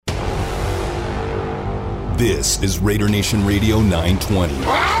This is Raider Nation Radio 920.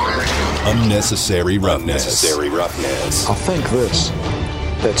 Unnecessary roughness. I'll think this,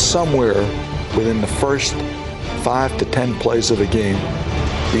 that somewhere within the first 5 to 10 plays of the game,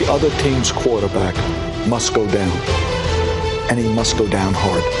 the other team's quarterback must go down. And he must go down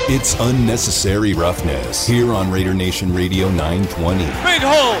hard. It's Unnecessary Roughness here on Raider Nation Radio 920. Big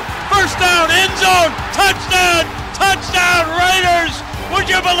hole, first down, end zone, touchdown, Raiders! Would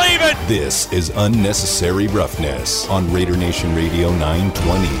you believe it? This is Unnecessary Roughness on Raider Nation Radio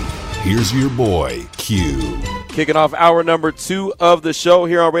 920. Here's your boy, Q. Kicking off hour number 2 of the show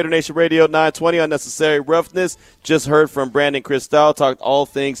here on Raider Nation Radio 920, Unnecessary Roughness. Just heard from Brandon Cristal, talked all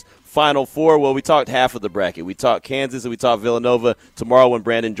things Final Four. Well, we talked half of the bracket. We talked Kansas and we talked Villanova. Tomorrow when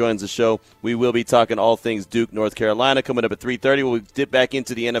Brandon joins the show, we will be talking all things Duke, North Carolina. Coming up at 3:30, we'll dip back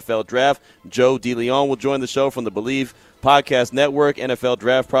into the NFL Draft. Joe DeLeon will join the show from the Believe Podcast Network. NFL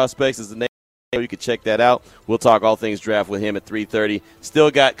Draft Prospects is the name. You can check that out. We'll talk all things draft with him at 3:30. Still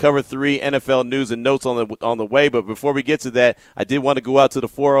got Cover 3 NFL news and notes on the way. But before we get to that, I did want to go out to the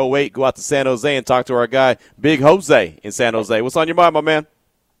 408, go out to San Jose and talk to our guy, Big Jose in San Jose. What's on your mind, my man?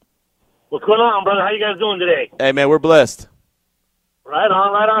 What's going on, brother? How you guys doing today? Hey, man, we're blessed. Right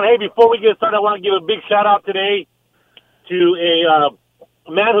on. Hey, before we get started, I want to give a big shout-out today to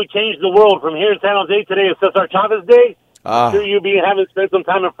a man who changed the world from here in San Jose today. It's Cesar Chavez Day. I'm sure you having spent some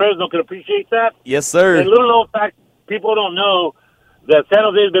time in Fresno can appreciate that. Yes, sir. And little known fact, people don't know that San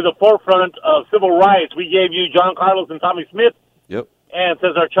Jose has been the forefront of civil rights. We gave you John Carlos and Tommy Smith. Yep. And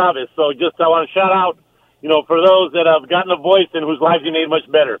Cesar Chavez. So just I want to shout out, for those that have gotten a voice and whose lives you made much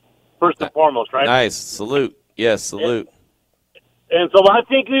better. First and foremost, right? Nice. Salute. Yes, salute. And so I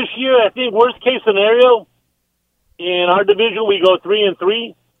think this year, worst case scenario, in our division, we go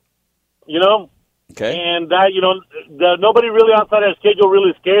 3-3, Okay. And that, nobody really outside our schedule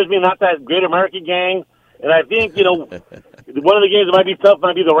really scares me, not that Great American Gang. And I think, one of the games that might be tough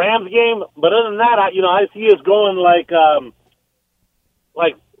might be the Rams game. But other than that, I see us going like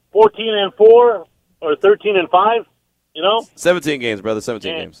 14-4 or 13-5, 17 games, brother,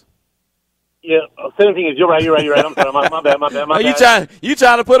 17 games. Yeah, 17 is. You're right. I'm sorry. My bad. You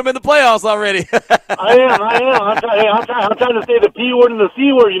trying to put them in the playoffs already? I am. I'm trying to say the P word and the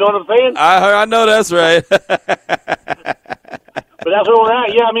C word. You know what I'm saying? I know that's right. But that's where we're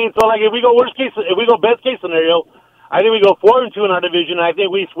at. Yeah, so if we go best case scenario, I think we go 4-2 in our division. I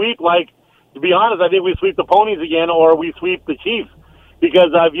think we sweep. To be honest, I think we sweep the Ponies again, or we sweep the Chiefs. Because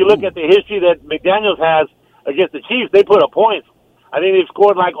if you look at the history that McDaniels has against the Chiefs, they put up points. I think they've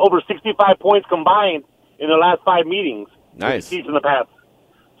scored over 65 points combined in the last 5 meetings. Nice. With the Chiefs in the past.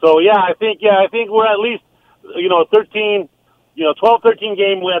 So I think we're at least 13, 12-13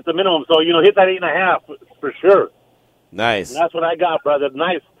 game at the minimum. So hit that 8.5 for sure. Nice. And that's what I got, brother.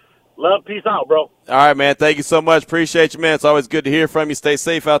 Nice. Love, peace out, bro. All right, man. Thank you so much. Appreciate you, man. It's always good to hear from you. Stay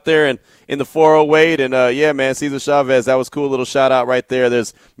safe out there and in the 408. And, yeah, man, Cesar Chavez, that was cool. Little shout-out right there.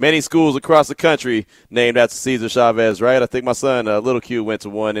 There's many schools across the country named after Cesar Chavez, right? I think my son, Little Q, went to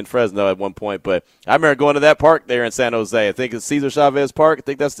one in Fresno at one point. But I remember going to that park there in San Jose. I think it's Cesar Chavez Park. I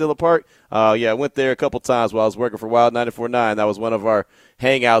think that's still a park. Yeah, I went there a couple times while I was working for Wild 94.9. That was one of our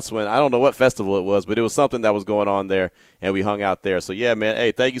hangouts when I don't know what festival it was, but it was something that was going on there, and we hung out there. So, yeah, man,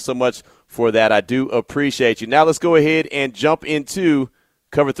 hey, thank you so much for that. I do appreciate you. Now let's go ahead and jump into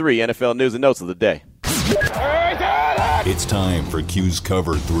Cover 3 NFL news and notes of the day. It's time for Q's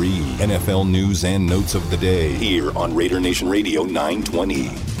Cover 3 NFL news and notes of the day here on Raider Nation Radio 920.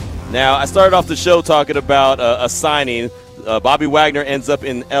 Now, I started off the show talking about a signing. Bobby Wagner ends up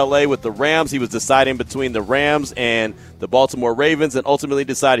in L.A. with the Rams. He was deciding between the Rams and the Baltimore Ravens and ultimately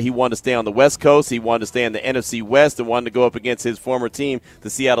decided he wanted to stay on the West Coast. He wanted to stay in the NFC West and wanted to go up against his former team, the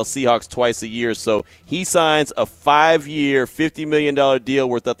Seattle Seahawks, twice a year. So he signs a 5-year, $50 million deal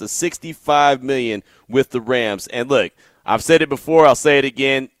worth up to $65 million with the Rams. And look, I've said it before. I'll say it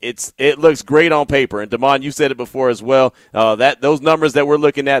again. It looks great on paper. And, Damon, you said it before as well. Those numbers that we're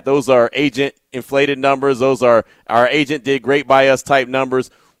looking at, those are agent-inflated numbers. Those are our agent did great by us type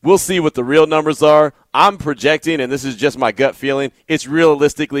numbers. We'll see what the real numbers are. I'm projecting, and this is just my gut feeling, it's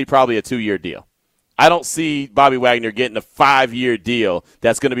realistically probably a 2-year deal. I don't see Bobby Wagner getting a 5-year deal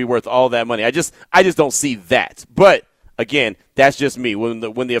that's going to be worth all that money. I just don't see that. But again, that's just me. When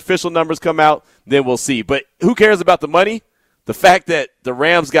the official numbers come out, then we'll see. But who cares about the money? The fact that the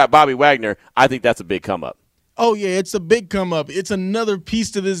Rams got Bobby Wagner, I think that's a big come up. Oh, yeah, it's a big come up. It's another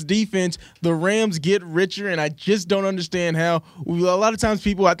piece to this defense. The Rams get richer, and I just don't understand how. A lot of times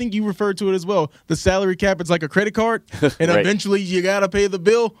people, I think you referred to it as well, the salary cap, it's like a credit card, and Right. eventually you got to pay the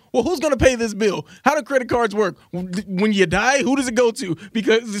bill. Well, who's going to pay this bill? How do credit cards work? When you die, who does it go to?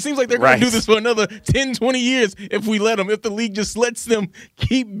 Because it seems like they're going Right. to do this for another 10, 20 years if we let them, if the league just lets them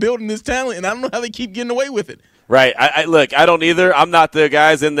keep building this talent, and I don't know how they keep getting away with it. Right. I look, I don't either. I'm not the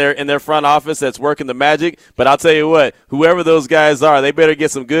guys in their front office that's working the magic, but I'll tell you what, whoever those guys are, they better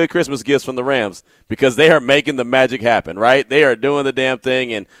get some good Christmas gifts from the Rams because they are making the magic happen, right? They are doing the damn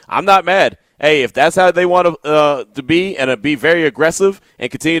thing, and I'm not mad. Hey, if that's how they want to be and be very aggressive and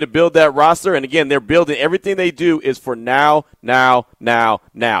continue to build that roster, and again, they're building everything they do is for now.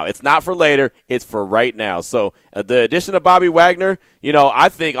 It's not for later. It's for right now. So the addition of Bobby Wagner, I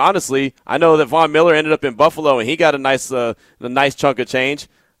think honestly, I know that Von Miller ended up in Buffalo and he got a nice chunk of change.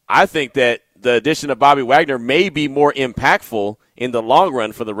 I think that the addition of Bobby Wagner may be more impactful in the long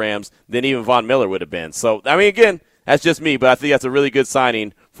run for the Rams than even Von Miller would have been. So, I mean, again, that's just me, but I think that's a really good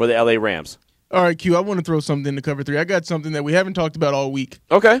signing for the LA Rams. All right, Q, I want to throw something into cover 3. I got something that we haven't talked about all week.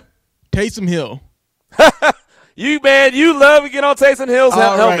 Okay. Taysom Hill. You love to get on Taysom Hill's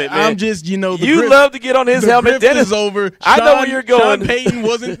helmet, man. I'm just, you love to get on his helmet. Dennis is over. I know where you're going. Sean Payton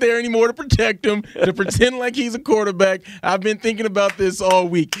wasn't there anymore to protect him, to pretend like he's a quarterback. I've been thinking about this all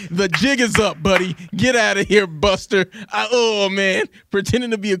week. The jig is up, buddy. Get out of here, Buster. Oh, man.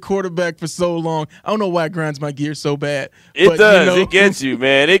 Pretending to be a quarterback for so long. I don't know why it grinds my gears so bad. It does. It gets you,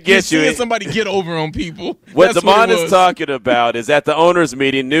 man. It gets you. Seeing somebody get over on people. What Damon is talking about is at the owners'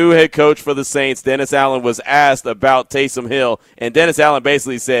 meeting, new head coach for the Saints, Dennis Allen, was asked about Taysom Hill, and Dennis Allen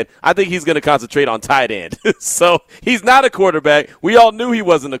basically said, I think he's going to concentrate on tight end. So he's not a quarterback. We all knew he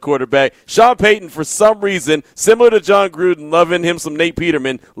wasn't a quarterback. Sean Payton, for some reason, similar to John Gruden, loving him some Nate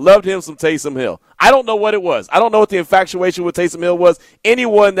Peterman, loved him some Taysom Hill. I don't know what it was. I don't know what the infatuation with Taysom Hill was.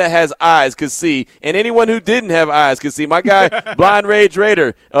 Anyone that has eyes could see, and anyone who didn't have eyes could see. My guy, Blind Rage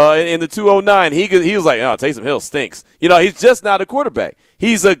Raider, in the 209, he was like, oh, Taysom Hill stinks. He's just not a quarterback.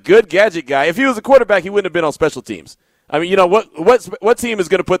 He's a good gadget guy. If he was a quarterback, he wouldn't have been on special teams. I mean, what team is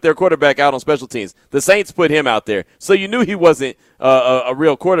going to put their quarterback out on special teams? The Saints put him out there. So you knew he wasn't a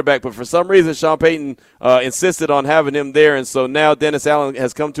real quarterback, but for some reason Sean Payton insisted on having him there, and so now Dennis Allen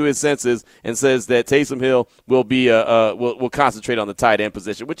has come to his senses and says that Taysom Hill will be will concentrate on the tight end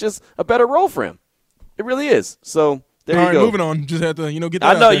position, which is a better role for him. It really is. So there you go. Moving on. Just had to, get that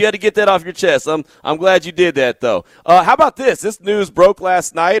I know out there. you had to get that off your chest. I'm glad you did that, though. How about this? This news broke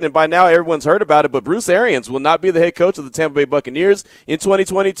last night, and by now everyone's heard about it, but Bruce Arians will not be the head coach of the Tampa Bay Buccaneers in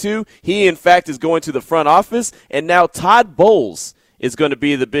 2022. He, in fact, is going to the front office, and now Todd Bowles is going to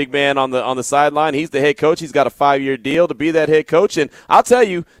be the big man on the sideline. He's the head coach. He's got a 5-year deal to be that head coach. And I'll tell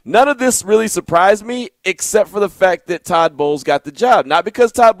you, none of this really surprised me except for the fact that Todd Bowles got the job. Not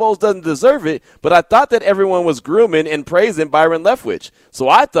because Todd Bowles doesn't deserve it, but I thought that everyone was grooming and praising Byron Leftwich. So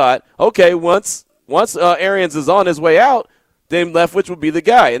I thought, okay, once Arians is on his way out, then Leftwich would be the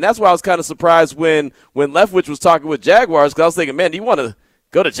guy. And that's why I was kind of surprised when Leftwich was talking with Jaguars, because I was thinking, man, do you want to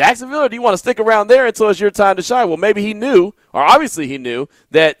go to Jacksonville, or do you want to stick around there until it's your time to shine? Well, maybe he knew, or obviously he knew,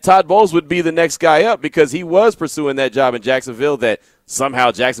 that Todd Bowles would be the next guy up because he was pursuing that job in Jacksonville, that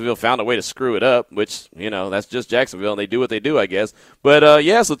somehow Jacksonville found a way to screw it up, which, that's just Jacksonville, and they do what they do, I guess. But,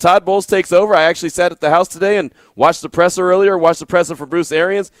 so Todd Bowles takes over. I actually sat at the house today and watched the presser for Bruce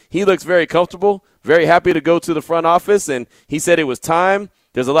Arians. He looks very comfortable, very happy to go to the front office, and he said it was time.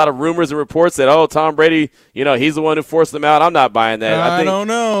 There's a lot of rumors and reports that, Tom Brady, he's the one who forced them out. I'm not buying that. I don't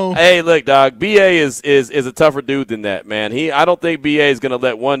know. Hey, look, dog, B.A. is a tougher dude than that, man. I don't think B.A. is going to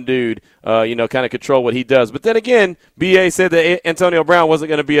let one dude, kind of control what he does. But then again, B.A. said that Antonio Brown wasn't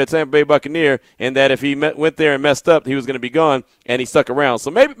going to be a Tampa Bay Buccaneer and that if he went there and messed up, he was going to be gone, and he stuck around.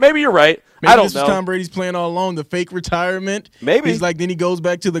 So maybe you're right. Maybe I don't this know. is Tom Brady's plan all along, the fake retirement. Maybe. He's like, then he goes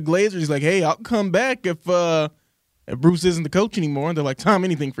back to the Glazers. He's like, hey, I'll come back if Bruce isn't the coach anymore. And they're like, Tom,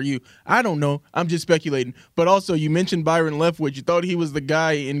 anything for you. I don't know. I'm just speculating. But also, you mentioned Byron Leftwich. You thought he was the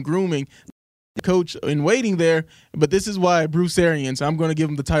guy in grooming, the coach in waiting there. But this is why Bruce Arians, I'm going to give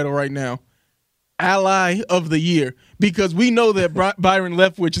him the title right now, Ally of the Year. Because we know that Byron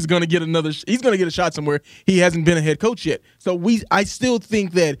Leftwich is going to get he's going to get a shot somewhere. He hasn't been a head coach yet. So I still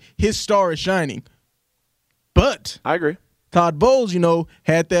think that his star is shining. But I agree. Todd Bowles,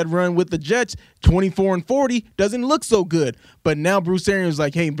 had that run with the Jets, 24-40, doesn't look so good. But now Bruce Arians is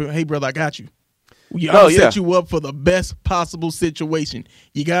like, hey, brother, I got you. I'll set you up for the best possible situation.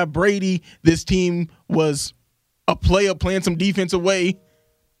 You got Brady. This team was a player playing some defense away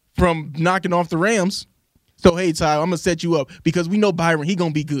from knocking off the Rams. So, hey, Ty, I'm going to set you up because we know Byron, he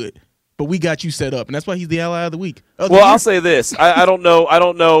going to be good. but we got you set up, and that's why he's the ally of the week. I'll say this: I don't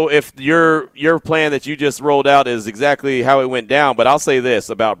know if your plan that you just rolled out is exactly how it went down, but I'll say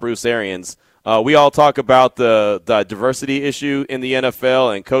this about Bruce Arians. We all talk about the diversity issue in the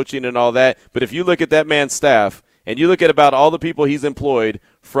NFL and coaching and all that, but if you look at that man's staff and you look at about all the people he's employed,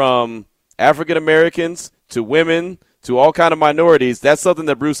 from African Americans to women to all kind of minorities, that's something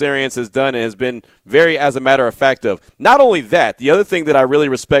that Bruce Arians has done and has been very, as a matter of fact, of. Not only that, the other thing that I really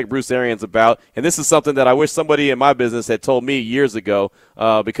respect Bruce Arians about, and this is something that I wish somebody in my business had told me years ago,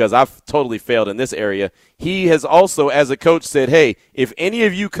 because I've totally failed in this area, he has also, as a coach, said, hey, if any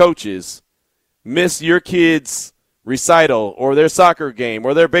of you coaches miss your kids' recital or their soccer game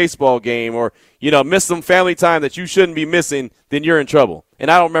or their baseball game, or miss some family time that you shouldn't be missing, then you're in trouble. And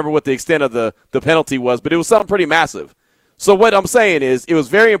I don't remember what the extent of the penalty was, but it was something pretty massive. So what I'm saying is it was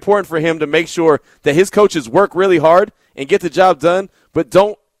very important for him to make sure that his coaches work really hard and get the job done, but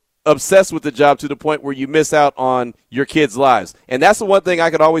don't obsess with the job to the point where you miss out on your kids' lives. And that's the one thing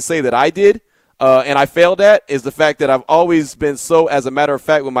I could always say that I did, and I failed at, is the fact that I've always been so, as a matter of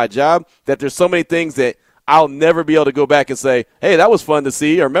fact, with my job, that there's so many things that I'll never be able to go back and say, hey, that was fun to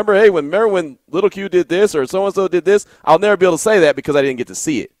see. Or remember when Little Q did this or so-and-so did this. I'll never be able to say that because I didn't get to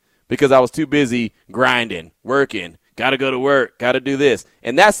see it, because I was too busy grinding, working, got to go to work, got to do this.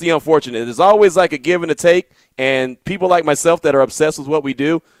 And that's the unfortunate. There's always like a give and a take, and people like myself that are obsessed with what we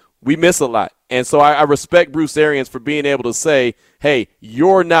do, we miss a lot. And so I respect Bruce Arians for being able to say, hey,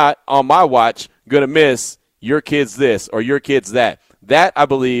 you're not on my watch going to miss your kids this or your kids that. That, I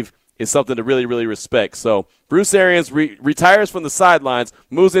believe, is something to really, really respect. So Bruce Arians retires from the sidelines,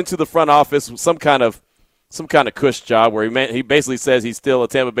 moves into the front office with some kind of cush job where he basically says he's still a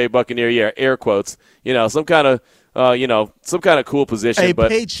Tampa Bay Buccaneer, air quotes, some kind of cool position.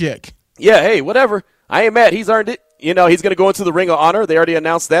 But paycheck. Yeah, hey, whatever. I ain't mad. He's earned it. He's going to go into the Ring of Honor. They already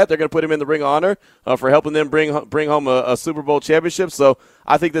announced that. They're going to put him in the Ring of Honor for helping them bring home a Super Bowl championship. So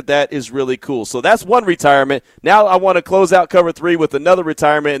I think that is really cool. So that's one retirement. Now I want to close out Cover 3 with another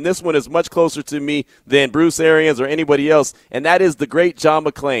retirement, and this one is much closer to me than Bruce Arians or anybody else, and that is the great John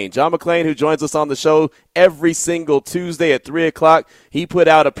McClain. John McClain, who joins us on the show every single Tuesday at 3 o'clock. He put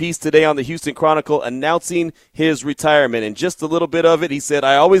out a piece today on the Houston Chronicle announcing his retirement, and just a little bit of it, he said,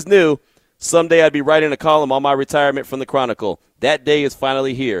 I always knew someday I'd be writing a column on my retirement from the Chronicle. That day is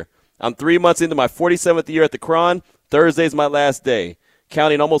finally here. I'm 3 months into my 47th year at the Chron. Thursday's my last day.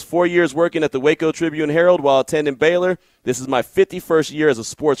 Counting almost 4 years working at the Waco Tribune-Herald while attending Baylor, this is my 51st year as a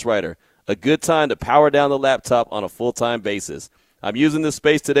sports writer. A good time to power down the laptop on a full-time basis. I'm using this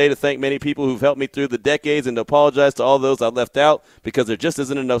space today to thank many people who've helped me through the decades and to apologize to all those I left out because there just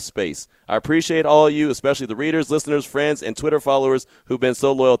isn't enough space. I appreciate all of you, especially the readers, listeners, friends, and Twitter followers who've been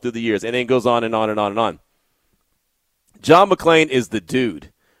so loyal through the years. And then it goes on and on and on and on. John McClain is the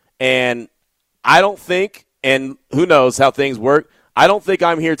dude. And I don't think, and who knows how things work, I don't think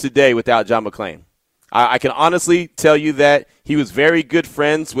I'm here today without John McClain. I can honestly tell you that he was very good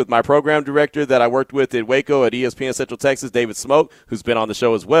friends with my program director that I worked with in Waco at ESPN Central Texas, David Smoke, who's been on the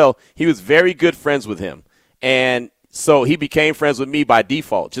show as well. He was very good friends with him. And so he became friends with me by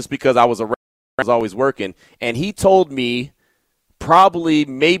default just because I was around, I was always working. And he told me probably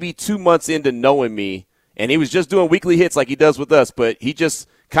maybe 2 months into knowing me, and he was just doing weekly hits like he does with us, but he just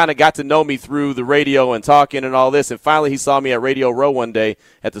kind of got to know me through the radio and talking and all this. And finally he saw me at Radio Row one day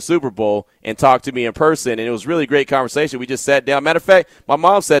at the Super Bowl and talked to me in person. And it was really great conversation. We just sat down. Matter of fact, my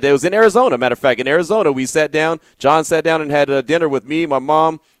mom said it was in Arizona. Matter of fact, in Arizona, we sat down. John sat down and had dinner with me, my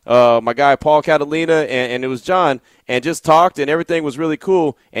mom, my guy Paul Catalina, and it was John, and just talked, and everything was really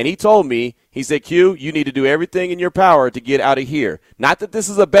cool. And he told me, he said, Q, you need to do everything in your power to get out of here. Not that this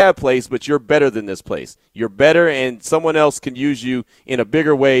is a bad place, but you're better than this place. You're better, and someone else can use you in a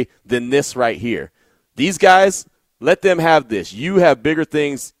bigger way than this right here. These guys, let them have this. You have bigger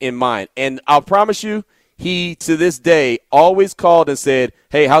things in mind. And I'll promise you, he, to this day, always called and said,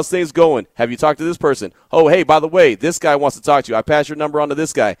 hey, how's things going? Have you talked to this person? Oh, hey, by the way, this guy wants to talk to you. I passed your number on to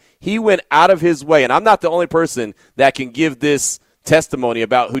this guy. He went out of his way, and I'm not the only person that can give this testimony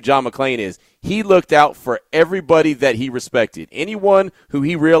about who John McClain is. He looked out for everybody that he respected. Anyone who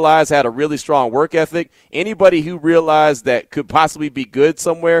he realized had a really strong work ethic, anybody who realized that could possibly be good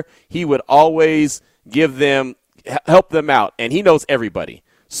somewhere, he would always help them out, and he knows everybody.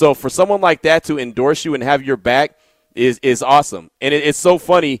 So for someone like that to endorse you and have your back, is awesome. And it's so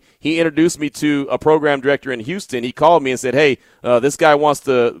funny. He introduced me to a program director in Houston. He called me and said, hey, this guy wants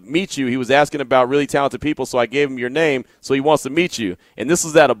to meet you. He was asking about really talented people, so I gave him your name, so he wants to meet you. And this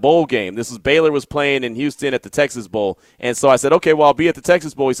was at a bowl game. This was Baylor was playing in Houston at the Texas Bowl. And so I said, okay, well, I'll be at the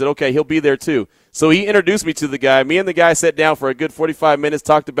Texas Bowl. He said, okay, he'll be there too. So he introduced me to the guy. Me and the guy sat down for a good 45 minutes,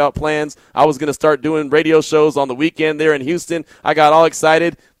 talked about plans. I was going to start doing radio shows on the weekend there in Houston. I got all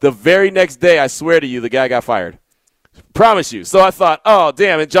excited. The very next day, I swear to you, the guy got fired. Promise you. So I thought, oh,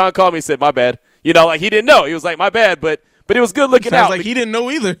 damn. And John called me and said, my bad. You know, like he didn't know. He was like, my bad. But it was good looking out. Sounds like he didn't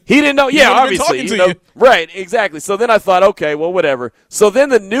know either. He didn't know. Yeah, obviously. You know, right, exactly. So then I thought, okay, well, whatever. So then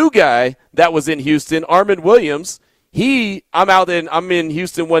the new guy that was in Houston, Armin Williams, I'm in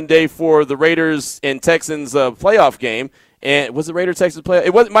Houston one day for the Raiders and Texans playoff game. And was it Raider-Texans playoff?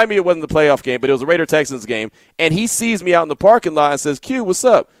 It wasn't the playoff game, but it was a Raider-Texans game. And he sees me out in the parking lot and says, Q, what's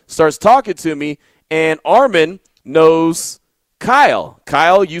up? Starts talking to me. And Armin knows Kyle.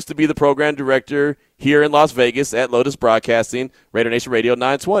 Kyle used to be the program director here in Las Vegas at Lotus Broadcasting, Raider Nation Radio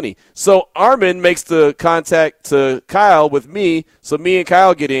 920. So Armin makes the contact to Kyle with me, so me and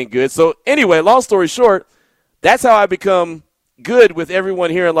Kyle get in good. So anyway, long story short, that's how I become good with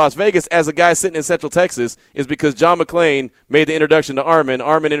everyone here in Las Vegas as a guy sitting in Central Texas, is because John McClain made the introduction to Armin.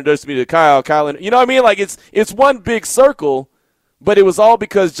 Armin introduced me to Kyle. You know what I mean? Like it's one big circle, but it was all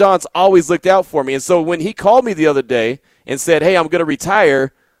because John's always looked out for me. And so when he called me the other day and said, hey, I'm going to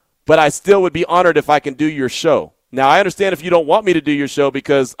retire, but I still would be honored if I can do your show. Now, I understand if you don't want me to do your show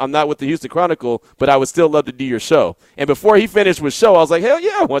because I'm not with the Houston Chronicle, but I would still love to do your show. And before he finished with show, I was like, hell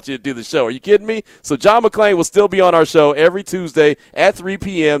yeah, I want you to do the show. Are you kidding me? So John McClain will still be on our show every Tuesday at 3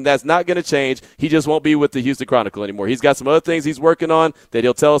 p.m. That's not going to change. He just won't be with the Houston Chronicle anymore. He's got some other things he's working on that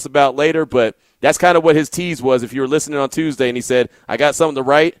he'll tell us about later, but that's kind of what his tease was if you were listening on Tuesday and he said, I got something to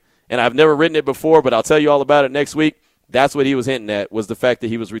write, and I've never written it before, but I'll tell you all about it next week. That's what he was hinting at, was the fact that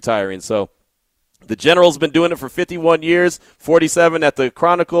he was retiring. So the General's been doing it for 51 years, 47 at the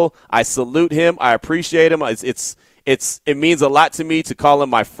Chronicle. I salute him. I appreciate him. It means a lot to me to call him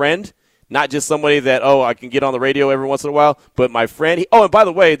my friend, not just somebody that, I can get on the radio every once in a while, but my friend. And by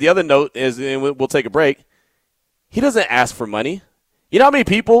the way, the other note is, and we'll take a break, he doesn't ask for money. You know how many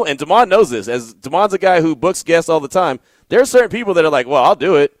people, and Damon knows this, as Damon's a guy who books guests all the time, there are certain people that are like, well, I'll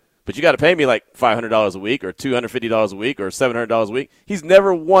do it, but you got to pay me like $500 a week or $250 a week or $700 a week. He's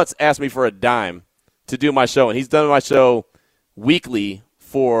never once asked me for a dime to do my show, and he's done my show weekly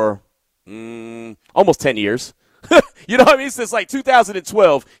for almost 10 years. You know what I mean? Since like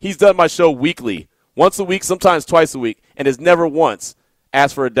 2012, he's done my show weekly, once a week, sometimes twice a week, and has never once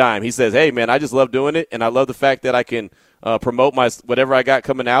asked for a dime. He says, hey, man, I just love doing it, and I love the fact that I can promote my whatever I got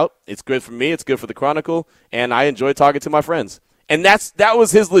coming out. It's good for me. It's good for the Chronicle, and I enjoy talking to my friends. And that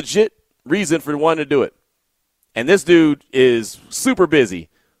was his legit reason for wanting to do it. And this dude is super busy,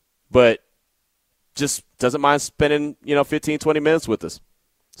 but just doesn't mind spending, 15, 20 minutes with us.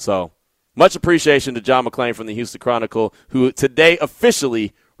 So much appreciation to John McClain from the Houston Chronicle, who today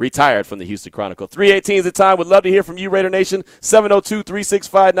officially retired from the Houston Chronicle. 3:18 is the time. Would love to hear from you, Raider Nation.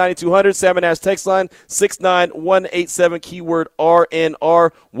 702-365-9200. Salmon Ash text line 69187, keyword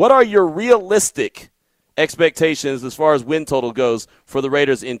RNR. What are your realistic expectations as far as win total goes for the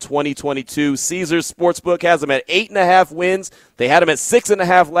Raiders in 2022? Caesars Sportsbook has them at 8.5 wins. They had them at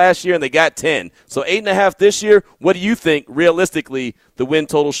 6.5 last year, and they got 10. So 8.5 this year. What do you think realistically the win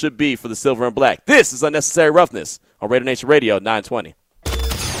total should be for the Silver and Black? This is Unnecessary Roughness on Raider Nation Radio 920.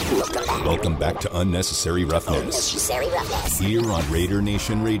 Welcome back to Unnecessary Roughness. Here on Raider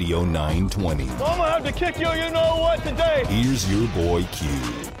Nation Radio 920. I'm going to have to kick you know what today. Here's your boy Q.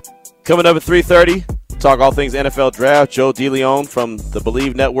 Coming up at 3:30, talk all things NFL Draft. Joe DeLeon from the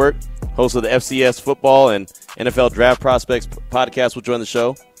Believe Network, host of the FCS Football and NFL Draft Prospects podcast, will join the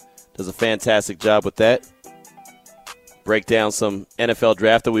show. Does a fantastic job with that. Break down some NFL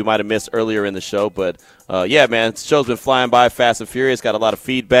draft that we might have missed earlier in the show. But, yeah, man, the show's been flying by fast and furious. Got a lot of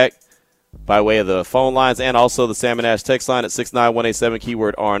feedback by way of the phone lines and also the Salmon Ash text line at 69187,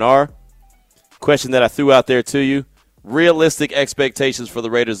 keyword R&R. Question that I threw out there to you, realistic expectations for the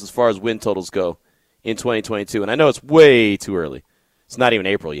Raiders as far as win totals go in 2022. And I know it's way too early. It's not even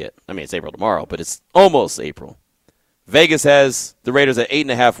April yet. I mean, it's April tomorrow, but it's almost April. Vegas has the Raiders at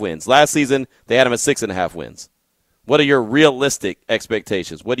 8.5 wins. Last season, they had them at 6.5 wins. What are your realistic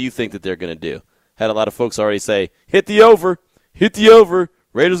expectations? What do you think that they're going to do? Had a lot of folks already say, hit the over.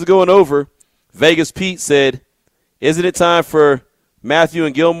 Raiders are going over. Vegas Pete said, isn't it time for Matthew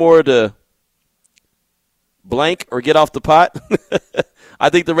and Gilmore to blank or get off the pot? I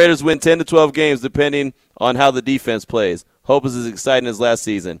think the Raiders win 10 to 12 games depending on how the defense plays. Hope is as exciting as last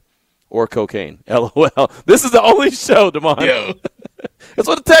season. or cocaine. LOL. This is the only show, Damon. Yo. That's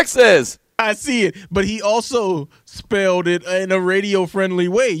what the text says. I see it, but he also spelled it in a radio-friendly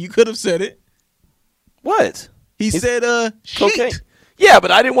way. You could have said it. What? He said, cocaine. sheet. Yeah, but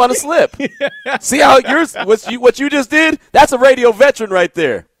I didn't want to slip. See how what you just did? That's a radio veteran right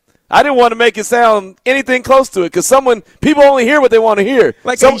there. I didn't want to make it sound anything close to it because people only hear what they want to hear.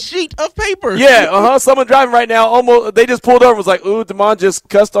 Like a sheet of paper. Yeah, someone driving right now, they just pulled over and was like, ooh, Damon just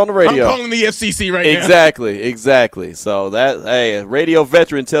cussed on the radio. I'm calling the FCC right now. Exactly. So a radio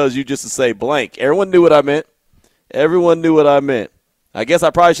veteran tells you just to say blank. Everyone knew what I meant. I guess I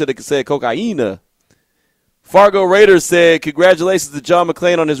probably should have said cocaine. Fargo Raiders said, congratulations to John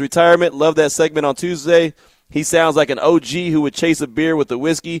McClain on his retirement. Love that segment on Tuesday. He sounds like an OG who would chase a beer with a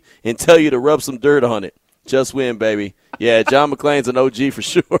whiskey and tell you to rub some dirt on it. Just win, baby. Yeah, John McClain's an OG for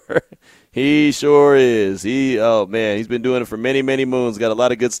sure. He sure is. He's been doing it for many, many moons. Got a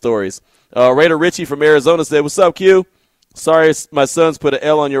lot of good stories. Raider Richie from Arizona said, what's up, Q? Sorry my sons put an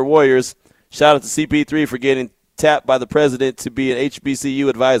L on your Warriors. Shout out to CP3 for getting tapped by the president to be an HBCU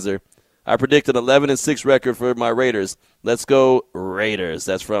advisor. I predict an 11-6 record for my Raiders. Let's go Raiders.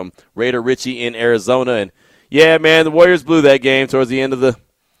 That's from Raider Richie in Arizona. And yeah, man, the Warriors blew that game towards the end of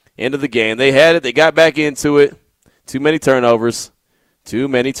the game. They had it. They got back into it. Too many turnovers. But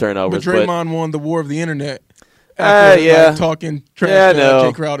Draymond won the war of the internet. After, talking trash to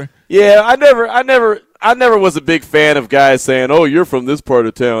Jay Crowder. Yeah, I never was a big fan of guys saying, "Oh, you're from this part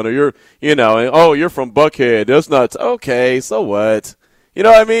of town," or you're from Buckhead. That's not okay. So what? You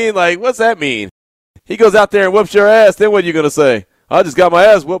know what I mean? Like, what's that mean? He goes out there and whoops your ass. Then what are you gonna say? I just got my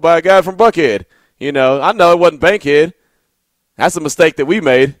ass whooped by a guy from Buckhead. I know it wasn't Bankhead. That's a mistake that we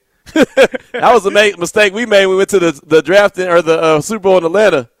made. That was a mistake we made when we went to the drafting or the Super Bowl in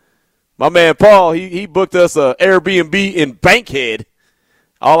Atlanta. My man Paul, he booked us a Airbnb in Bankhead.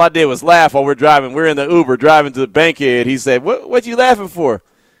 All I did was laugh while we're driving. We're in the Uber driving to Bankhead. He said, what you laughing for?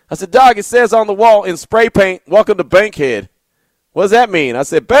 I said, dog, it says on the wall in spray paint, welcome to Bankhead. What does that mean? I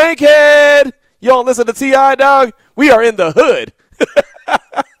said, Bankhead! You don't listen to T.I., dog? We are in the hood.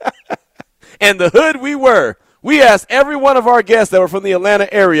 And the hood we were. We asked every one of our guests that were from the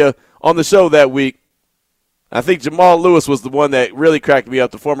Atlanta area on the show that week. I think Jamal Lewis was the one that really cracked me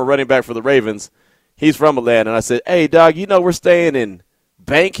up, the former running back for the Ravens. He's from Atlanta. And I said, hey, dog, we're staying in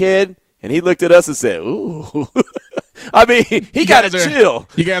Bankhead? And he looked at us and said, ooh. I mean, he got to chill.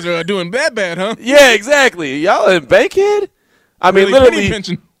 You guys are doing bad, huh? Yeah, exactly. Y'all in Bankhead? I mean, really,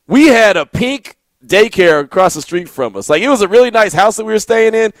 literally, we had a pink daycare across the street from us. Like, it was a really nice house that we were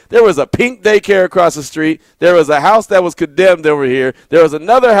staying in. There was a pink daycare across the street. There was a house that was condemned over here. There was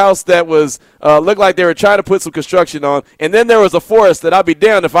another house that was looked like they were trying to put some construction on. And then there was a forest that I'd be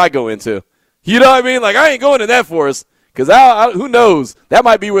damned if I go into. You know what I mean? Like, I ain't going to that forest because who knows? That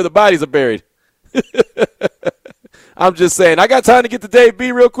might be where the bodies are buried. I'm just saying. I got time to get to Dave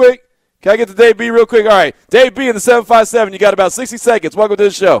B real quick. Can I get to Dave B real quick? All right. Dave B in the 757. You got about 60 seconds. Welcome to the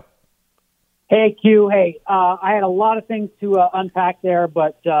show. Hey, Q. Hey, I had a lot of things to unpack there,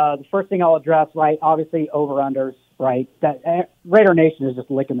 but the first thing I'll address, right, obviously over-unders, right? That Raider Nation is just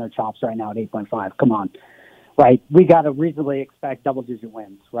licking their chops right now at 8.5. Come on, right? We got to reasonably expect double-digit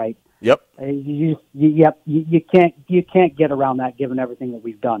wins, right? Yep. You can't get around that given everything that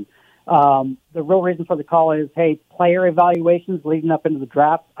we've done. The real reason for the call is, hey, player evaluations leading up into the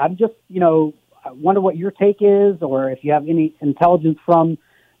draft. I'm just, I wonder what your take is, or if you have any intelligence from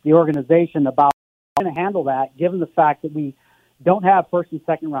the organization about how we're going to handle that, given the fact that we don't have first and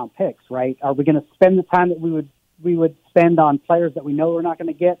second round picks, right? Are we going to spend the time that we would spend on players that we know we're not going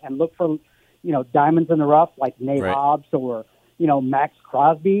to get and look for, diamonds in the rough like Nate Hobbs or, Max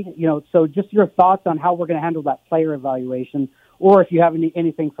Crosby? So just your thoughts on how we're going to handle that player evaluation, or if you have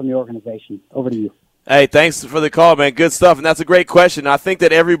anything from the organization. Over to you. Hey, thanks for the call, man. Good stuff, and that's a great question. I think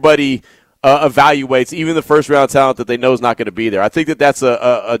that everybody evaluates even the first-round talent that they know is not going to be there. I think that that's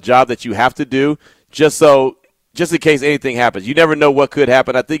a job that you have to do just in case anything happens. You never know what could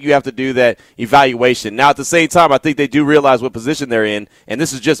happen. I think you have to do that evaluation. Now, at the same time, I think they do realize what position they're in, and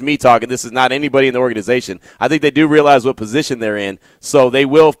this is just me talking. This is not anybody in the organization. I think they do realize what position they're in, so they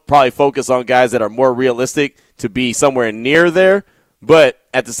will probably focus on guys that are more realistic to be somewhere near there. But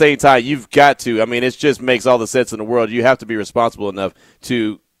at the same time, you've got to. I mean, it just makes all the sense in the world. You have to be responsible enough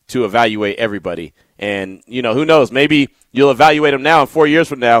to evaluate everybody. And, who knows? Maybe you'll evaluate them now, and 4 years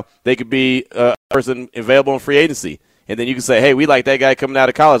from now, they could be a person available in free agency. And then you can say, hey, we like that guy coming out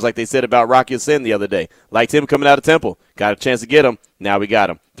of college, like they said about Rocky Sin the other day. Liked him coming out of Temple. Got a chance to get him. Now we got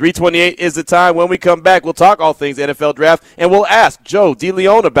him. 3:28 is the time. When we come back, we'll talk all things NFL draft, and we'll ask Joe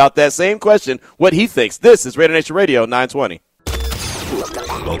DeLeon about that same question, what he thinks. This is Raider Nation Radio 920.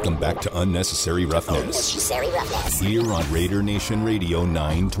 Welcome back to Unnecessary Roughness. Here on Raider Nation Radio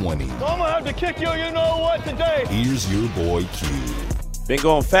 920. I'm going to have to kick you know what today. Here's your boy Q. Been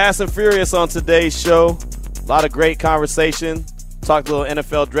going fast and furious on today's show. A lot of great conversation. Talked a little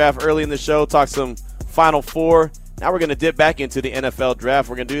NFL draft early in the show. Talked some Final Four. Now we're going to dip back into the NFL draft.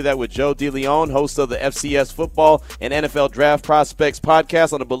 We're going to do that with Joe DeLeon, host of the FCS Football and NFL Draft Prospects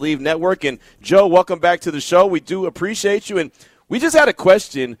podcast on the Believe Network. And Joe, welcome back to the show. We do appreciate you. And we just had a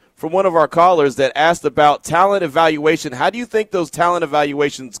question from one of our callers that asked about talent evaluation. How do you think those talent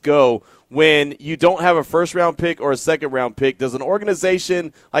evaluations go when you don't have a first-round pick or a second-round pick? Does an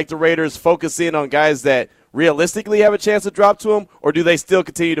organization like the Raiders focus in on guys that realistically have a chance to drop to them, or do they still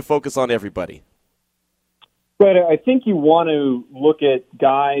continue to focus on everybody? But I think you want to look at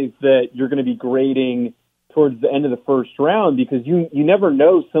guys that you're going to be grading towards the end of the first round, because you never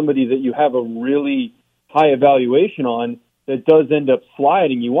know somebody that you have a really high evaluation on that does end up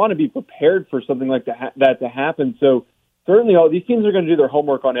sliding. You want to be prepared for something like that to happen. So certainly all these teams are going to do their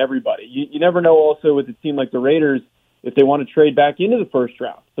homework on everybody. You never know also with a team like the Raiders if they want to trade back into the first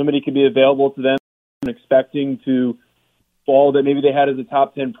round. Somebody could be available to them expecting to fall that maybe they had as a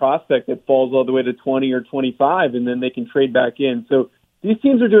top 10 prospect that falls all the way to 20 or 25, and then they can trade back in. So these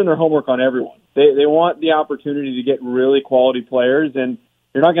teams are doing their homework on everyone. They want the opportunity to get really quality players, and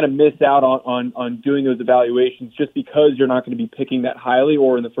you're not going to miss out on doing those evaluations just because you're not going to be picking that highly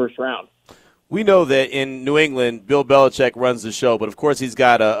or in the first round. We know that in New England, Bill Belichick runs the show, but of course he's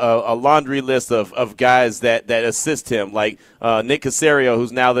got a laundry list of guys that assist him, like Nick Caserio,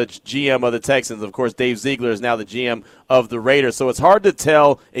 who's now the GM of the Texans. Of course, Dave Ziegler is now the GM of the Raiders. So it's hard to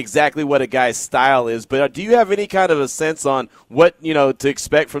tell exactly what a guy's style is, but do you have any kind of a sense on what, to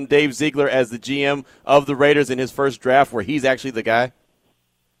expect from Dave Ziegler as the GM of the Raiders in his first draft where he's actually the guy?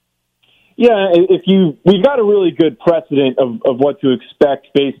 Yeah, we've got a really good precedent of what to expect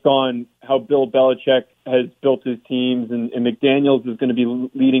based on how Bill Belichick has built his teams, and McDaniels is going to be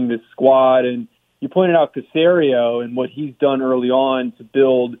leading this squad. And you pointed out Caserio and what he's done early on to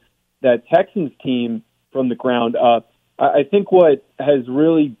build that Texans team from the ground up. I think what has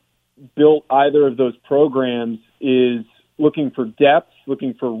really built either of those programs is looking for depth,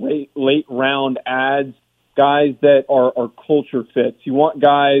 looking for late round adds, guys that are culture fits. You want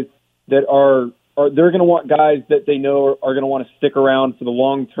guys that they're going to want guys that they know are going to want to stick around for the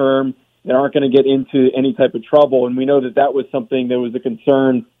long term, that aren't going to get into any type of trouble. And we know that was something that was a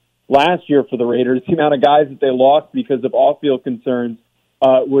concern last year for the Raiders. The amount of guys that they lost because of off-field concerns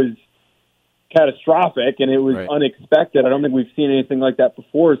was catastrophic, and it was unexpected. I don't think we've seen anything like that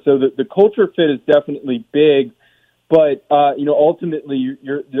before. So the culture fit is definitely big, but ultimately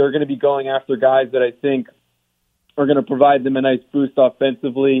they're going to be going after guys that I think are going to provide them a nice boost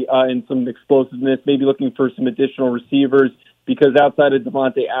offensively and some explosiveness, maybe looking for some additional receivers, because outside of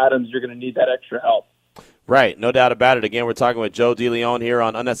Devontae Adams, you're going to need that extra help. Right, no doubt about it. Again, we're talking with Joe DeLeon here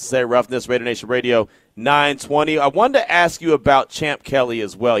on Unnecessary Roughness, Raider Nation Radio 920. I wanted to ask you about Champ Kelly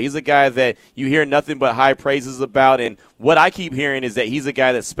as well. He's a guy that you hear nothing but high praises about, and what I keep hearing is that he's a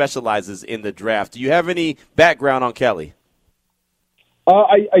guy that specializes in the draft. Do you have any background on Kelly?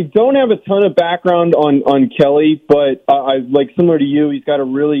 I don't have a ton of background on Kelly, but similar to you, he's got a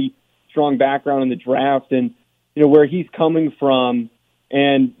really strong background in the draft, and where he's coming from,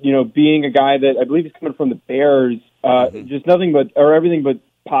 and being a guy that I believe is coming from the Bears. Just everything but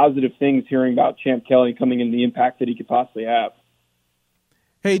positive things hearing about Champ Kelly coming in, the impact that he could possibly have.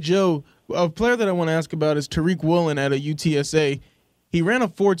 Hey Joe, a player that I want to ask about is Tariq Woolen at a UTSA. He ran a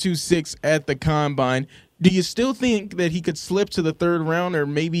 4.26 at the Combine. Do you still think that he could slip to the third round or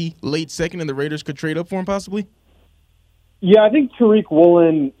maybe late second and the Raiders could trade up for him possibly? Yeah, I think Tariq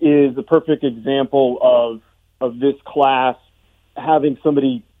Woolen is a perfect example of this class having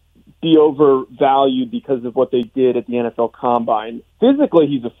somebody be overvalued because of what they did at the NFL Combine. Physically,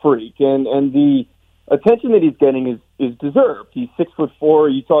 he's a freak, and the attention that he's getting is deserved. He's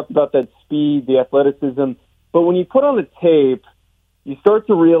 6'4". You talked about that speed, the athleticism, but when you put on the tape, you start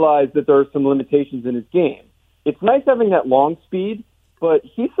to realize that there are some limitations in his game. It's nice having that long speed, but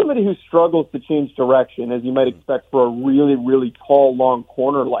he's somebody who struggles to change direction, as you might expect for a really, really tall, long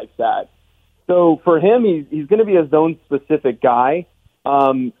corner like that. So for him, he's going to be a zone-specific guy.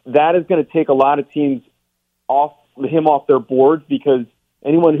 That is going to take a lot of teams off their boards, because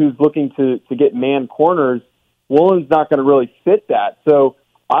anyone who's looking to get man corners, Woolen's not going to really fit that. So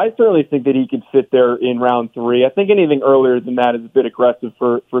I certainly think that he could fit there in round 3. I think anything earlier than that is a bit aggressive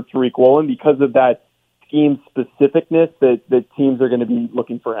for Tariq Woolen because of that scheme specificness that teams are going to be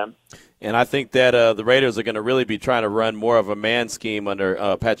looking for him. And I think that the Raiders are going to really be trying to run more of a man scheme under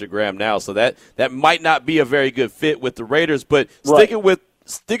Patrick Graham now. So that might not be a very good fit with the Raiders. But sticking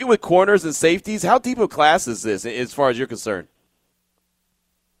with corners and safeties, how deep a class is this as far as you're concerned?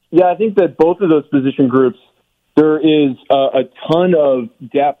 Yeah, I think that both of those position groups, there is a ton of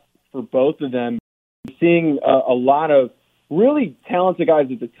depth for both of them. We're seeing a lot of really talented guys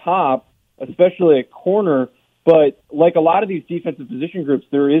at the top, especially at corner. But like a lot of these defensive position groups,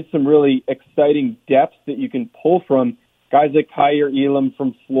 there is some really exciting depth that you can pull from. Guys like Kaiir Elam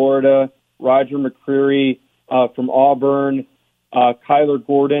from Florida, Roger McCreary from Auburn, Kyler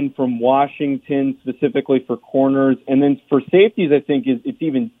Gordon from Washington, specifically for corners. And then for safeties, I think it's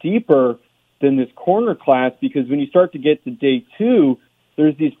even deeper than this corner class, because when you start to get to day two,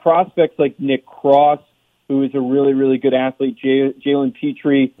 there's these prospects like Nick Cross, who is a really, really good athlete. Jalen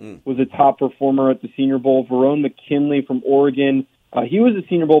Petrie was a top performer at the Senior Bowl. Verone McKinley from Oregon, he was a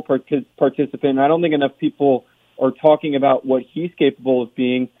Senior Bowl participant, and I don't think enough people are talking about what he's capable of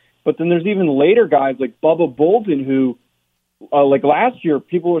being. But then there's even later guys like Bubba Bolden, who, like last year,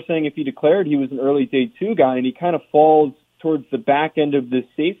 people were saying if he declared he was an early day two guy, and he kind of falls towards the back end of this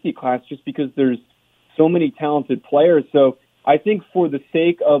safety class just because there's so many talented players. So I think for the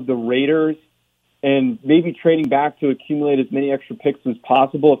sake of the Raiders and maybe trading back to accumulate as many extra picks as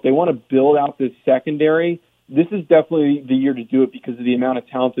possible, if they want to build out this secondary, this is definitely the year to do it because of the amount of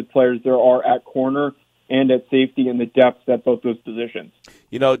talented players there are at corner and at safety and the depth at both those positions.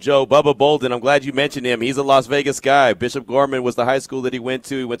 You know, Joe, Bubba Bolden, I'm glad you mentioned him. He's a Las Vegas guy. Bishop Gorman was the high school that he went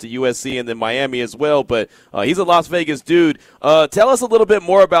to. He went to USC and then Miami as well, but he's a Las Vegas dude. Tell us a little bit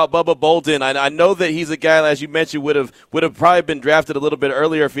more about Bubba Bolden. I know that he's a guy, as you mentioned, would have probably been drafted a little bit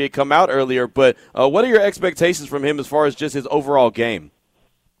earlier if he had come out earlier, but what are your expectations from him as far as just his overall game?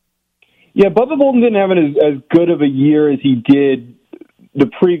 Yeah, Bubba Bolden didn't have as good of a year as he did the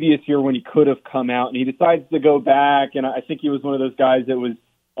previous year when he could have come out, and he decides to go back, and I think he was one of those guys that was,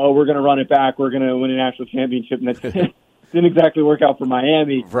 we're going to run it back, we're going to win a national championship, and that didn't exactly work out for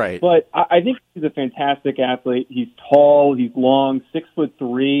Miami. Right. But I think he's a fantastic athlete. He's tall, he's long,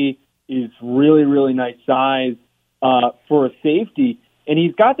 6'3", he's really, really nice size for a safety, and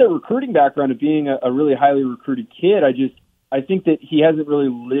he's got that recruiting background of being a really highly recruited kid. I think that he hasn't really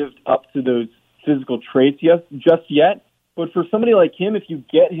lived up to those physical traits just yet. But for somebody like him, if you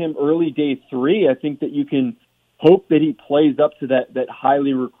get him early day three, I think that you can hope that he plays up to that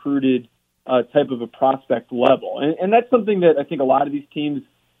highly recruited type of a prospect level. And that's something that I think a lot of these teams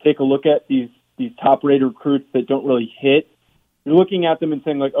take a look at, these top-rated recruits that don't really hit. You're looking at them and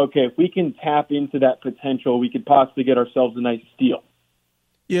saying, like, okay, if we can tap into that potential, we could possibly get ourselves a nice steal.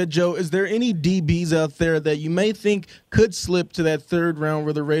 Yeah, Joe, is there any DBs out there that you may think could slip to that third round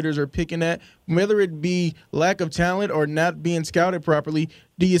where the Raiders are picking at, whether it be lack of talent or not being scouted properly?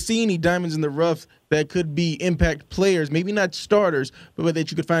 Do you see any diamonds in the rough that could be impact players, maybe not starters, but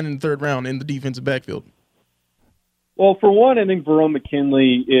that you could find in the third round in the defensive backfield? Well, for one, I think Verone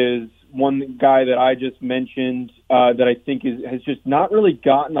McKinley is one guy that I just mentioned that I think has just not really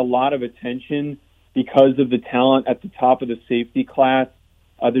gotten a lot of attention because of the talent at the top of the safety class.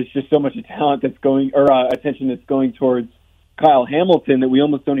 There's just so much talent that's going, or attention that's going towards Kyle Hamilton that we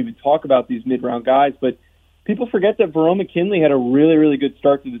almost don't even talk about these mid-round guys. But people forget that Verone McKinley had a really, really good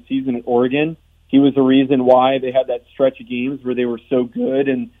start to the season at Oregon. He was the reason why they had that stretch of games where they were so good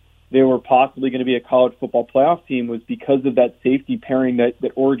and they were possibly going to be a college football playoff team, was because of that safety pairing that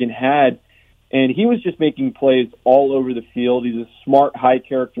Oregon had. And he was just making plays all over the field. He's a smart,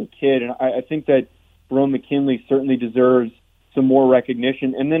 high-character kid, and I think that Verone McKinley certainly deserves some more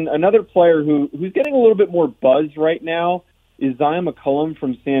recognition. And then another player who's getting a little bit more buzz right now is Zion McCullum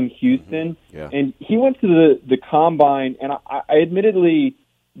from Sam Houston. Mm-hmm. Yeah. And he went to the Combine, and I admittedly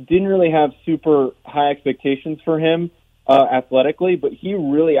didn't really have super high expectations for him athletically, but he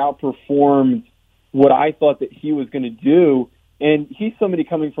really outperformed what I thought that he was going to do. And he's somebody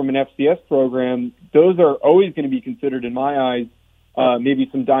coming from an FCS program. Those are always going to be considered, in my eyes, maybe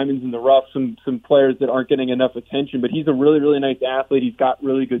some diamonds in the rough, some players that aren't getting enough attention. But he's a really, really nice athlete. He's got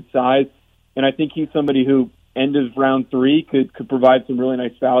really good size. And I think he's somebody who, end of round three, could provide some really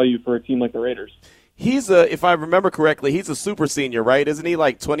nice value for a team like the Raiders. He's if I remember correctly, he's a super senior, right? Isn't he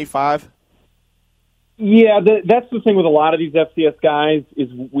like 25? Yeah, that's the thing with a lot of these FCS guys is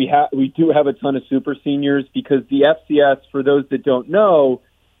we do have a ton of super seniors, because the FCS, for those that don't know,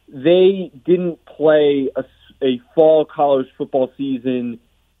 they didn't play a fall college football season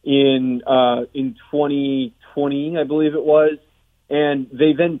in 2020, I believe it was, and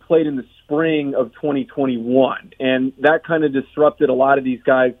they then played in the spring of 2021, and that kind of disrupted a lot of these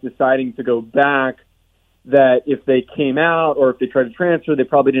guys deciding to go back that if they came out or if they tried to transfer, they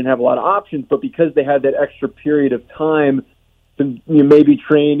probably didn't have a lot of options. But because they had that extra period of time to maybe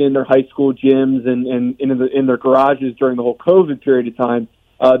train in their high school gyms and in their garages during the whole COVID period of time,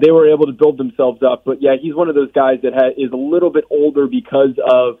 they were able to build themselves up. But, yeah, he's one of those guys that is a little bit older because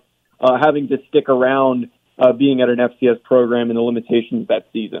of having to stick around being at an FCS program and the limitations of that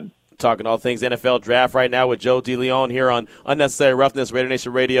season. Talking all things NFL draft right now with Joe DeLeon here on Unnecessary Roughness, Raider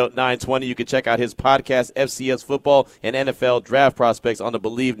Nation Radio 920. You can check out his podcast, FCS Football and NFL Draft Prospects on the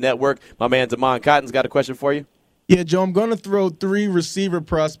Believe Network. My man Damon Cotton's got a question for you. Yeah, Joe, I'm going to throw 3 receiver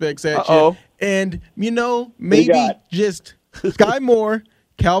prospects at you. And, maybe just Sky Moore,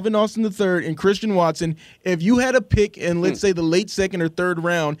 Calvin Austin III, and Christian Watson. If you had a pick in, let's say, the late second or third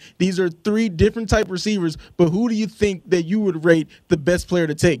round, these are 3 different type receivers, but who do you think that you would rate the best player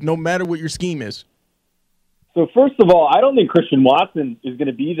to take, no matter what your scheme is? So, first of all, I don't think Christian Watson is going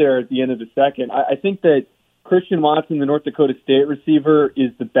to be there at the end of the second. I think that Christian Watson, the North Dakota State receiver,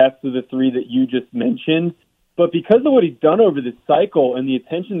 is the best of the 3 that you just mentioned. But because of what he's done over this cycle and the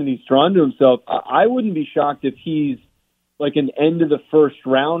attention that he's drawn to himself, I wouldn't be shocked if he's like an end of the first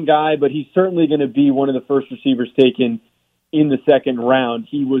round guy, but he's certainly going to be one of the first receivers taken in the second round.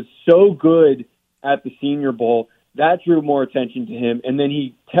 He was so good at the Senior Bowl that drew more attention to him, and then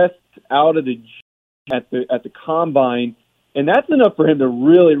he tests out of the at the combine, and that's enough for him to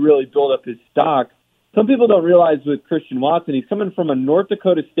really, really build up his stock. Some people don't realize with Christian Watson, he's coming from a North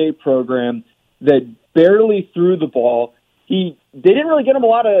Dakota State program that barely threw the ball. They didn't really get him a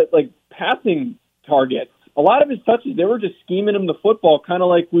lot of passing targets. A lot of his touches, they were just scheming him the football, kind of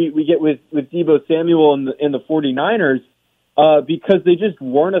like we get with Deebo Samuel and the 49ers, because they just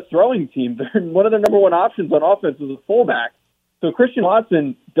weren't a throwing team. One of their number one options on offense was a fullback. So Christian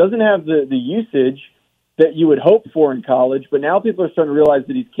Watson doesn't have the usage that you would hope for in college, but now people are starting to realize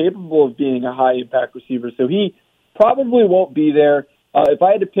that he's capable of being a high-impact receiver. So he probably won't be there. If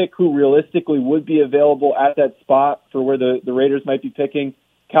I had to pick who realistically would be available at that spot for where the Raiders might be picking,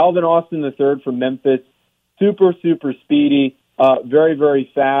 Calvin Austin III from Memphis. Super, super speedy, very, very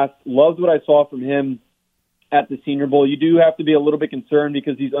fast. Loved what I saw from him at the Senior Bowl. You do have to be a little bit concerned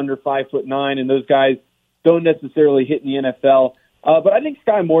because he's under 5'9", and those guys don't necessarily hit in the NFL. But I think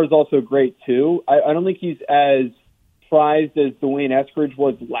Sky Moore is also great, too. I don't think he's as prized as Dwayne Eskridge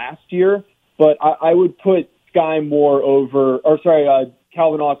was last year, but I would put Calvin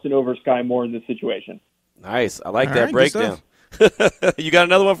Austin over Sky Moore in this situation. Nice. I like that breakdown. You got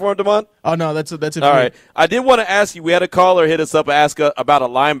another one for him, Damon? Oh, no, that's it. All right. I did want to ask you, we had a caller hit us up and ask about a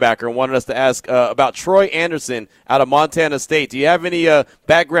linebacker and wanted us to ask about Troy Anderson out of Montana State. Do you have any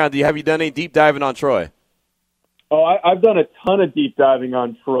background? Have you done any deep diving on Troy? Oh, I've done a ton of deep diving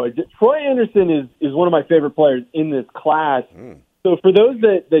on Troy. Troy Anderson is one of my favorite players in this class. So for those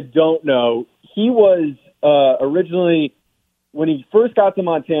that don't know, he was originally, when he first got to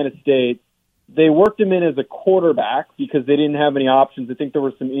Montana State, they worked him in as a quarterback because they didn't have any options. I think there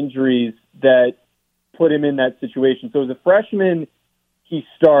were some injuries that put him in that situation. So as a freshman, he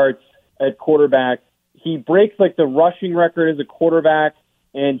starts at quarterback. He breaks the rushing record as a quarterback,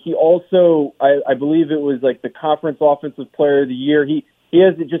 and he also, I believe it was the Conference Offensive Player of the Year. He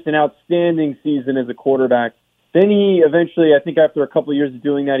has just an outstanding season as a quarterback. Then he eventually, I think after a couple of years of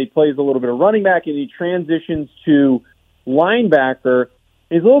doing that, he plays a little bit of running back, and he transitions to linebacker.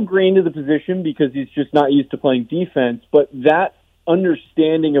 He's a little green to the position because he's just not used to playing defense, but that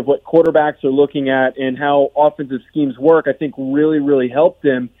understanding of what quarterbacks are looking at and how offensive schemes work, I think really, really helped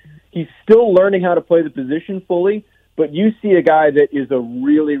him. He's still learning how to play the position fully, but you see a guy that is a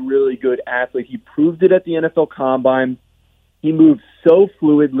really, really good athlete. He proved it at the NFL Combine. He moves so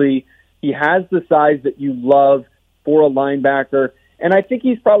fluidly. He has the size that you love for a linebacker, and I think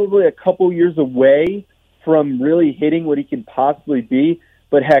he's probably a couple years away from really hitting what he can possibly be.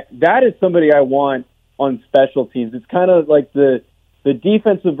 But, heck, that is somebody I want on special teams. It's kind of like the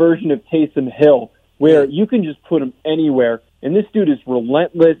defensive version of Taysom Hill, where you can just put him anywhere. And this dude is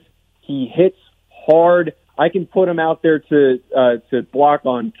relentless. He hits hard. I can put him out there to block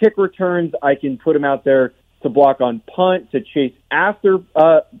on kick returns. I can put him out there to block on punt, to chase after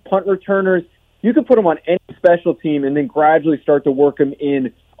punt returners. You can put him on any special team and then gradually start to work him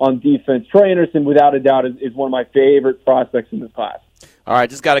in on defense. Troy Anderson, without a doubt, is one of my favorite prospects in this class. All right,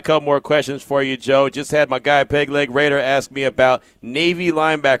 just got a couple more questions for you, Joe. Just had my guy Peg Leg Raider ask me about Navy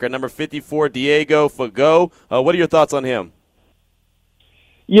linebacker, number 54, Diego Fagot. What are your thoughts on him?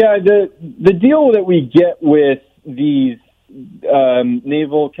 Yeah, the deal that we get with these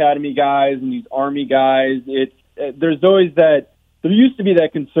Naval Academy guys and these Army guys, there used to be that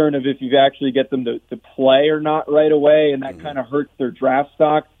concern of if you actually get them to play or not right away, and that kind of hurts their draft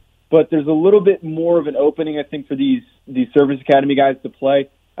stock. but there's a little bit more of an opening, I think, for these service academy guys to play.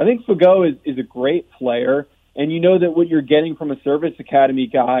 I think Fagot is a great player, and you know that what you're getting from a service academy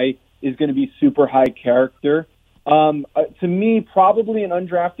guy is going to be super high character. To me, probably an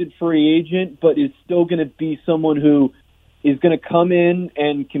undrafted free agent, but is still going to be someone who is going to come in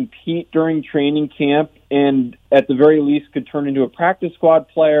and compete during training camp and at the very least could turn into a practice squad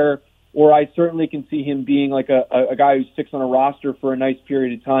player, or I certainly can see him being like a guy who sticks on a roster for a nice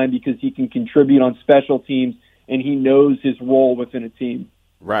period of time because he can contribute on special teams and he knows his role within a team.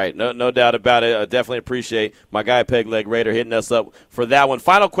 Right, no doubt about it. I definitely appreciate my guy Peg Leg Raider hitting us up for that one.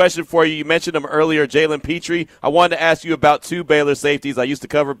 Final question for you. You mentioned him earlier, Jalen Petrie. I wanted to ask you about two Baylor safeties. I used to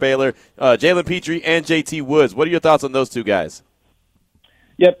cover Baylor, Jalen Petrie and JT Woods. What are your thoughts on those two guys?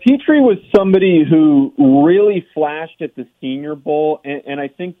 Yeah, Petrie was somebody who really flashed at the Senior Bowl, and I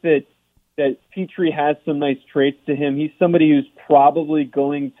think that Petrie has some nice traits to him. He's somebody who's probably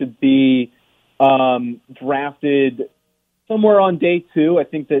going to be drafted somewhere on day 2. I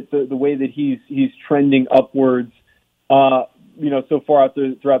think that the way that he's trending upwards, so far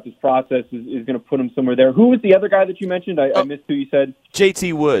throughout this process is going to put him somewhere there. Who was the other guy that you mentioned? I missed who you said.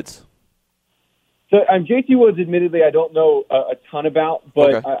 JT Woods. So JT Woods, admittedly, I don't know a ton about,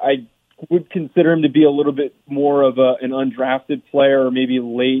 but okay. I would consider him to be a little bit more of an undrafted player, or maybe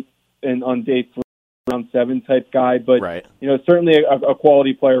late and on day 3, round 7 type guy. But right. Certainly a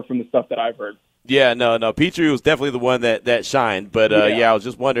quality player from the stuff that I've heard. Yeah, no. Petrie was definitely the one that shined. But, I was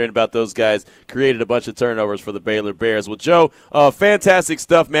just wondering about those guys. Created a bunch of turnovers for the Baylor Bears. Well, Joe, fantastic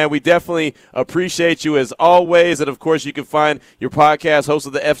stuff, man. We definitely appreciate you as always. And, of course, you can find your podcast, host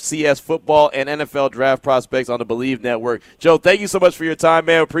of the FCS Football and NFL Draft Prospects on the Believe Network. Joe, thank you so much for your time,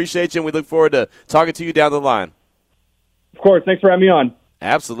 man. Appreciate you, and we look forward to talking to you down the line. Of course. Thanks for having me on.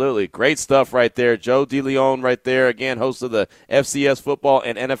 Absolutely. Great stuff right there. Joe DeLeon right there, again, host of the FCS Football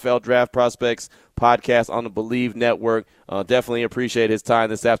and NFL Draft Prospects podcast on the Believe Network. Definitely appreciate his time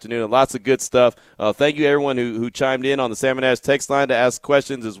this afternoon, and lots of good stuff. Thank you, everyone who chimed in on the Salmon Ash text line to ask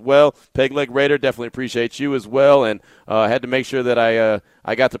questions as well. Peg Leg Raider, definitely appreciate you as well, and I had to make sure that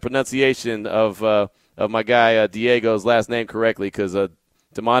I got the pronunciation of my guy Diego's last name correctly, because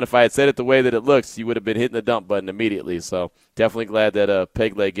Damon, if I had said it the way that it looks, you would have been hitting the dump button immediately. So definitely glad that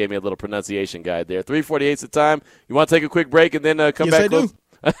Peg Leg gave me a little pronunciation guide there. 3:48 is the time. You want to take a quick break and then come back? Yes,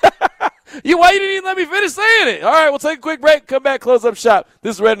 I do. Why you didn't even let me finish saying it? All right, we'll take a quick break, come back, close up shop.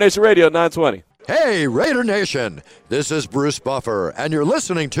 This is Raider Nation Radio 920. Hey, Raider Nation, this is Bruce Buffer, and you're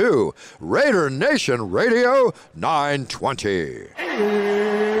listening to Raider Nation Radio 920.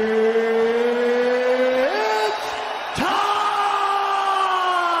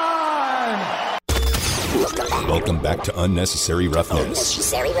 Welcome back to Unnecessary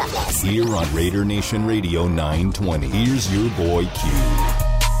Roughness. Here on Raider Nation Radio 920. Here's your boy Q.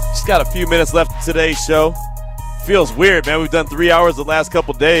 Just got a few minutes left of today's show. Feels weird, man. We've done 3 hours the last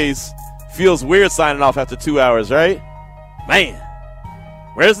couple days. Feels weird signing off after 2 hours, right? Man,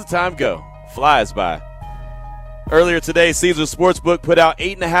 where does the time go? Flies by. Earlier today, Caesars Sportsbook put out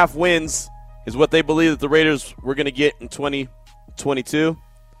 8.5 wins is what they believe that the Raiders were going to get in 2022.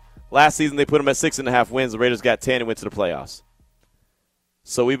 Last season, they put them at 6.5 wins. The Raiders got 10 and went to the playoffs.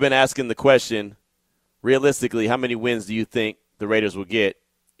 So we've been asking the question, realistically, how many wins do you think the Raiders will get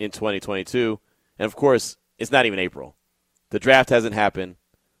in 2022? And, of course, it's not even April. The draft hasn't happened.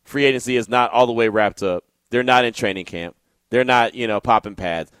 Free agency is not all the way wrapped up. They're not in training camp. They're not, popping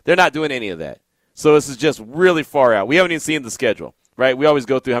pads. They're not doing any of that. So this is just really far out. We haven't even seen the schedule, right? We always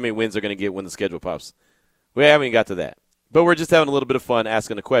go through how many wins they're going to get when the schedule pops. We haven't even got to that. But we're just having a little bit of fun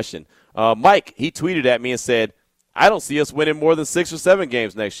asking a question. Mike, he tweeted at me and said, I don't see us winning more than 6 or 7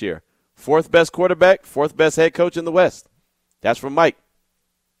 games next year. 4th best quarterback, 4th best head coach in the West. That's from Mike.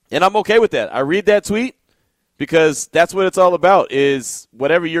 And I'm okay with that. I read that tweet because that's what it's all about, is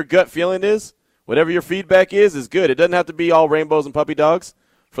whatever your gut feeling is, whatever your feedback is good. It doesn't have to be all rainbows and puppy dogs.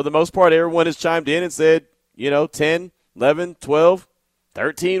 For the most part, everyone has chimed in and said, 10, 11, 12,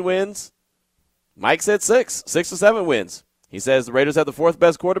 13 wins. Mike said 6 or 7 wins. He says the Raiders have the 4th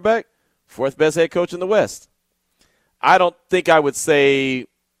best quarterback, 4th best head coach in the West. I don't think I would say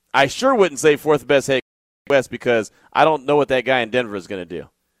 – I sure wouldn't say 4th best head coach in the West, because I don't know what that guy in Denver is going to do.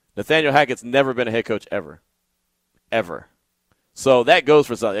 Nathaniel Hackett's never been a head coach ever. Ever. So that goes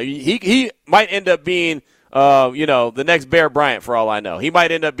for something. He might end up being, the next Bear Bryant for all I know. He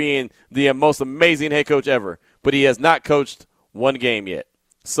might end up being the most amazing head coach ever, but he has not coached one game yet.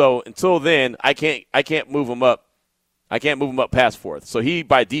 So until then, I can't move him up. I can't move him up past 4th. So he,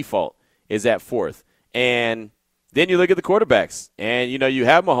 by default, is at 4th. And then you look at the quarterbacks, and, you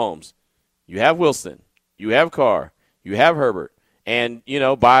have Mahomes. You have Wilson. You have Carr. You have Herbert. And,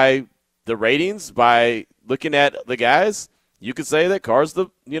 by the ratings, by looking at the guys, you could say that Carr's the,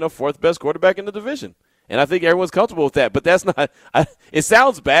 fourth best quarterback in the division. And I think everyone's comfortable with that. But that's not – it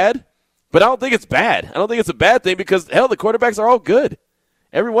sounds bad, but I don't think it's bad. I don't think it's a bad thing because, hell, the quarterbacks are all good.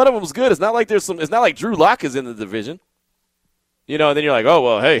 Every one of them is good. It's not like it's not like Drew Lock is in the division. And then you're like, oh,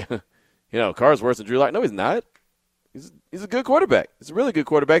 well, hey, Carr's worse than Drew Lock. No, he's not. He's a good quarterback. He's a really good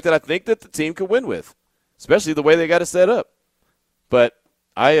quarterback that I think that the team could win with, especially the way they got it set up. But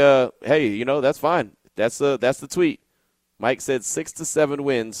hey, that's fine. That's the tweet. Mike said 6 to 7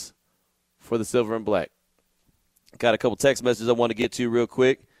 wins for the Silver and Black. Got a couple text messages I want to get to real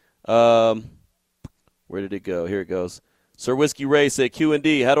quick. Where did it go? Here it goes. Sir Whiskey Ray said,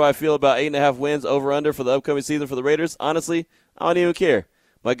 Q&D, how do I feel about 8.5 wins over-under for the upcoming season for the Raiders? Honestly, I don't even care.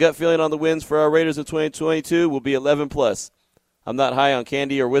 My gut feeling on the wins for our Raiders in 2022 will be 11+. I'm not high on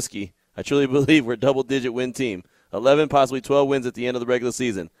candy or whiskey. I truly believe we're a double-digit win team. 11, possibly 12 wins at the end of the regular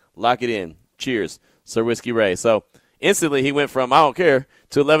season. Lock it in. Cheers, Sir Whiskey Ray. So instantly he went from I don't care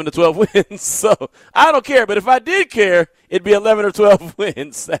to 11 to 12 wins. So I don't care, but if I did care, it'd be 11 or 12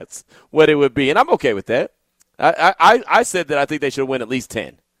 wins. That's what it would be, and I'm okay with that. I said that I think they should win at least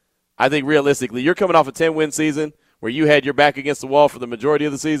 10. I think realistically, you're coming off a 10-win season where you had your back against the wall for the majority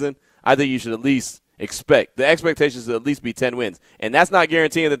of the season. I think you should at least expect – the expectations to at least be 10 wins. And that's not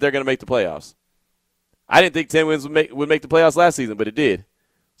guaranteeing that they're going to make the playoffs. I didn't think 10 wins would make the playoffs last season, but it did.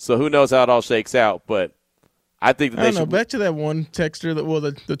 So who knows how it all shakes out. But I think that they should – back to that one texter,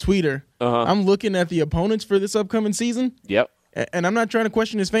 the tweeter. I'm looking at the opponents for this upcoming season. Yep. And I'm not trying to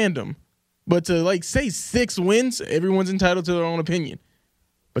question his fandom. But to, say 6 wins, everyone's entitled to their own opinion.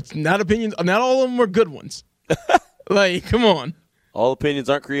 But not all of them are good ones. Come on. All opinions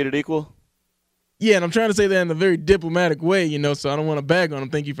aren't created equal? Yeah, and I'm trying to say that in a very diplomatic way, so I don't want to bag on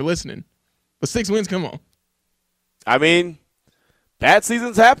them. Thank you for listening. But 6 wins, come on. I mean, bad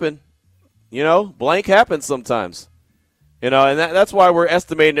seasons happen. Blank happens sometimes. And that's why we're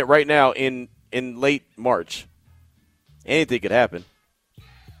estimating it right now in late March. Anything could happen.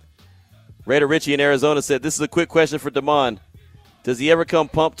 Raider Richie in Arizona said, this is a quick question for Damon. Does he ever come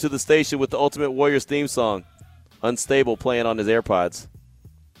pumped to the station with the Ultimate Warriors theme song, Unstable, playing on his AirPods?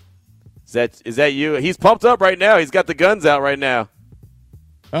 Is that you? He's pumped up right now. He's got the guns out right now.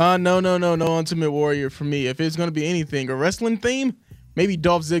 No Ultimate Warrior for me. If it's going to be anything, a wrestling theme, maybe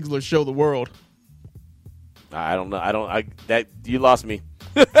Dolph Ziggler Show the World. I don't know. You lost me.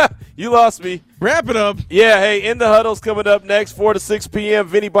 You lost me. Wrap it up. Yeah, hey, In the Huddle's coming up next, 4 to 6 p.m.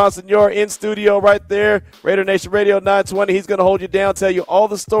 Vinny Bonsignore in studio right there. Raider Nation Radio 920. He's going to hold you down, tell you all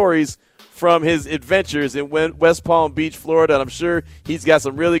the stories from his adventures in West Palm Beach, Florida. And I'm sure he's got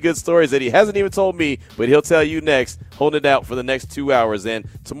some really good stories that he hasn't even told me, but he'll tell you next. Hold it out for the next 2 hours. And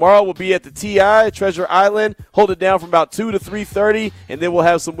tomorrow we'll be at the TI, Treasure Island. Hold it down from about 2 to 3:30, and then we'll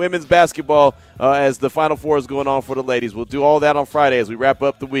have some women's basketball as the Final Four is going on for the ladies. We'll do all that on Friday as we wrap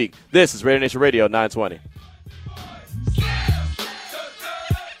up the week. This is Raider Nation Radio 920.